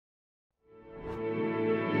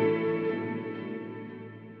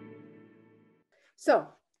So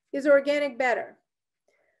is organic better?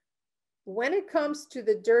 When it comes to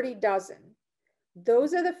the dirty dozen,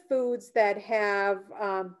 those are the foods that have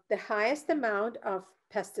the highest amount of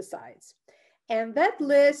pesticides. And that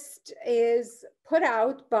list is put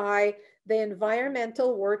out by the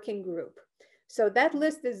Environmental Working Group. So that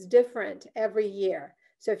list is different every year.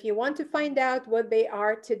 So if you want to find out what they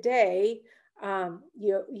are today,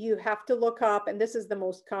 you have to look up, and this is the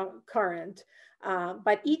most current.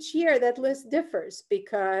 But each year that list differs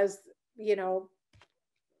because, you know,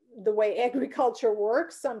 the way agriculture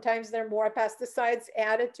works, sometimes there are more pesticides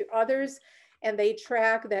added to others, and they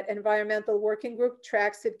track, that Environmental Working Group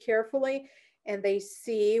tracks it carefully, and they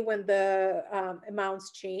see when the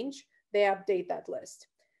amounts change, they update that list.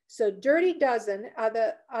 So dirty dozen are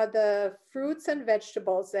the fruits and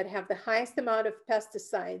vegetables that have the highest amount of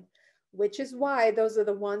pesticide, which is why those are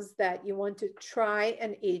the ones that you want to try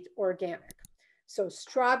and eat organic. So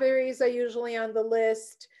strawberries are usually on the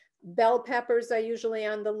list. Bell peppers are usually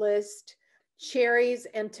on the list. Cherries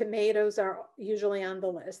and tomatoes are usually on the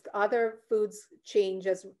list. Other foods change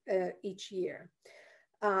as each year.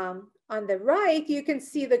 On the right, you can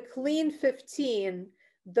see the clean 15.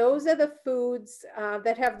 Those are the foods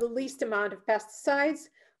that have the least amount of pesticides.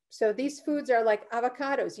 So these foods are like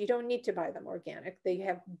avocados. You don't need to buy them organic. They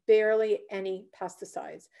have barely any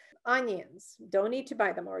pesticides. Onions, don't need to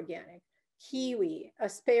buy them organic. Kiwi,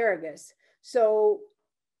 asparagus. So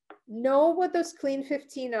know what those clean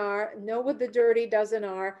 15 are, know what the dirty dozen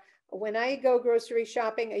are. When I go grocery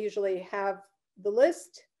shopping, I usually have the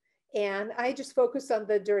list and I just focus on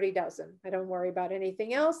the dirty dozen. I don't worry about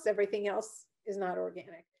anything else. Everything else is not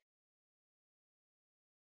organic.